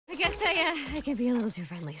tell ya, I can be a little too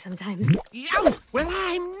friendly sometimes. Oh, well,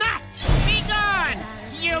 I'm not. Be gone,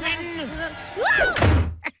 human.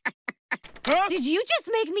 Huh? Did you just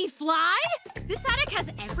make me fly? This attic has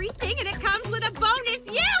everything, and it comes with a bonus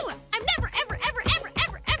you! I'm never, ever, ever, ever,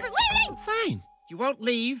 ever, ever leaving! Fine. You won't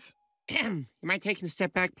leave. You mind taking a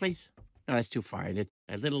step back, please? No, that's too far.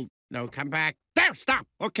 A little... No, come back. There, stop.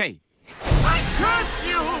 Okay. I trust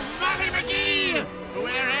you, Molly McGee!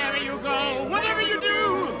 Wherever you go, whatever you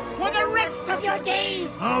do, for the rest of your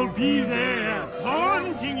days, I'll be there,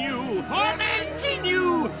 haunting you, tormenting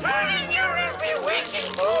you, turning your every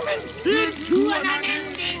waking moment into an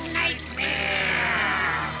unending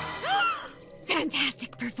nightmare!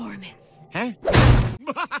 Fantastic performance. Huh?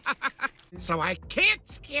 So I can't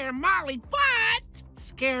scare Molly, but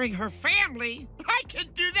scaring her family, I can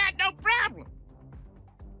do that no problem.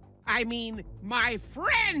 I mean, my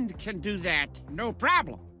friend can do that, no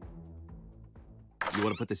problem. You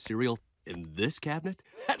want to put the cereal in this cabinet?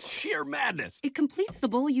 That's sheer madness. It completes the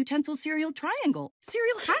bowl utensil cereal triangle.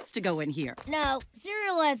 Cereal has to go in here. No,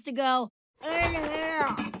 cereal has to go in here.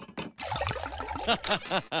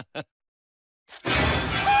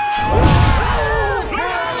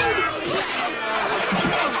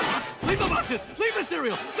 Leave the boxes! Leave the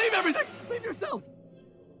cereal! Leave everything! Leave yourselves!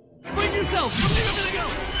 Bring yourselves! Leave everything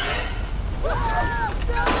else!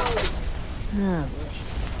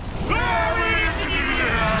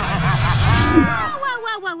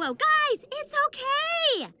 Oh, whoa, guys, it's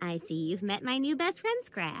okay. I see you've met my new best friend,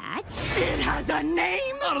 Scratch. It has a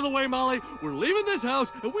name! Out of the way, Molly! We're leaving this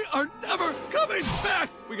house, and we are never coming back!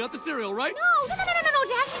 We got the cereal, right? No, Dad.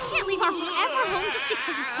 You can't leave our forever home just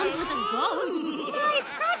because it comes with a ghost. Besides,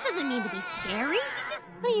 Scratch doesn't mean to be scary. He's just...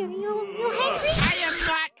 What are you hangry? I am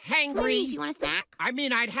not hangry. Do you want a snack? I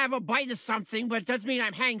mean, I'd have a bite of something, but it doesn't mean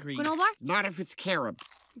I'm hangry. Granola bar? Not if it's carob.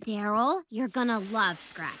 Daryl, you're gonna love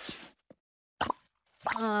Scratch.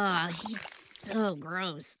 Ugh, he's so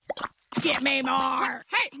gross. Get me more!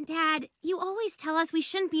 Hey! Dad, you always tell us we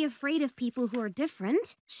shouldn't be afraid of people who are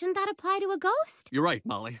different. Shouldn't that apply to a ghost? You're right,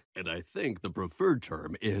 Molly. And I think the preferred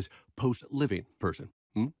term is post-living person.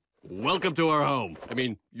 Welcome to our home. I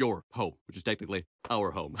mean, your home, which is technically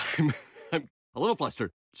our home. I'm a little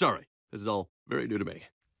flustered. Sorry. This is all very new to me.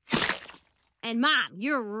 And Mom,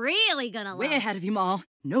 you're really gonna love... Way ahead of you, all.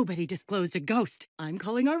 Nobody disclosed a ghost. I'm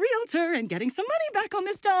calling our realtor and getting some money back on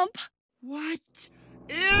this dump. What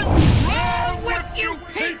is wrong with you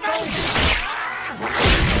people?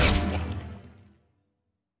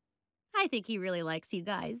 I think he really likes you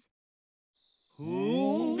guys.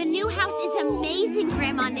 Who? The new house is amazing,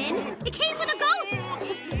 Grandma Nin. It came with a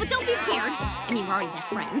ghost. But don't be scared. I mean, we're already best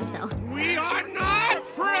friends, so... We are not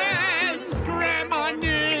friends, Grandma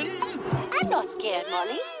Nin. I'm not scared,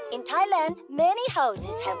 Molly. In Thailand, many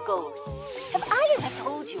houses have ghosts. Have I ever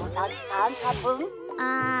told you about Santa Boom?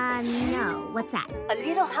 No. What's that? A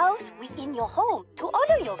little house within your home to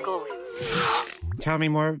honor your ghost. Tell me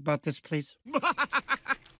more about this, please.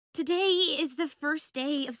 Today is the first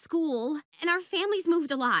day of school, and our family's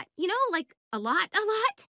moved a lot. You know, like a lot.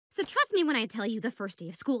 So trust me when I tell you the first day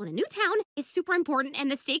of school in a new town is super important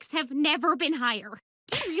and the stakes have never been higher.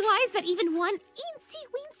 Do you realize that even one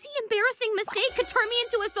eensy-weensy embarrassing mistake could turn me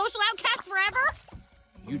into a social outcast forever?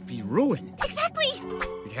 You'd be ruined. Exactly.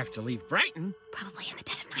 You'd have to leave Brighton. Probably in the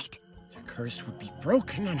dead of night. The curse would be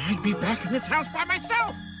broken and I'd be back in this house by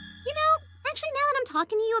myself. You know, actually, now that I'm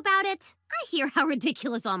talking to you about it, I hear how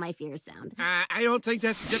ridiculous all my fears sound. I don't think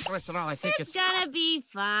that's ridiculous at all. I think It's gonna be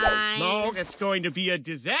fine. No, it's going to be a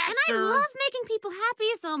disaster. And I love making people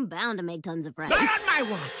happy, so I'm bound to make tons of friends. Not on my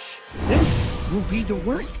watch. This will be the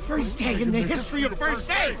worst first day in the history of first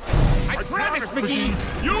days. I promise, McGee,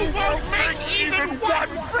 you won't make even one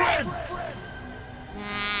friend.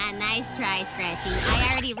 Nice try, Scratchy. I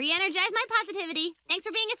already re-energized my positivity. Thanks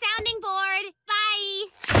for being a sounding board. Bye.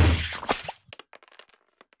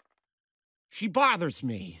 She bothers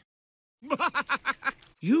me.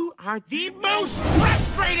 You are the most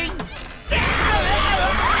frustrating.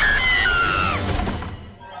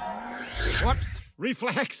 Whoops,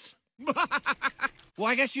 reflex. Well,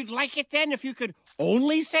 I guess you'd like it then if you could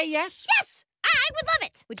only say yes? Yes, I would love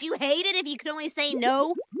it. Would you hate it if you could only say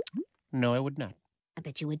no? No, I would not. I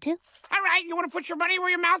bet you would too. All right, you want to put your money where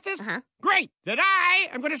your mouth is? Uh-huh. Great. Then I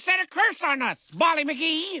am going to set a curse on us, Molly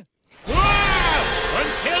McGee. Whoa!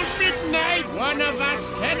 Until midnight, one of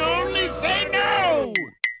us can only say no,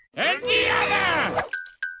 and the other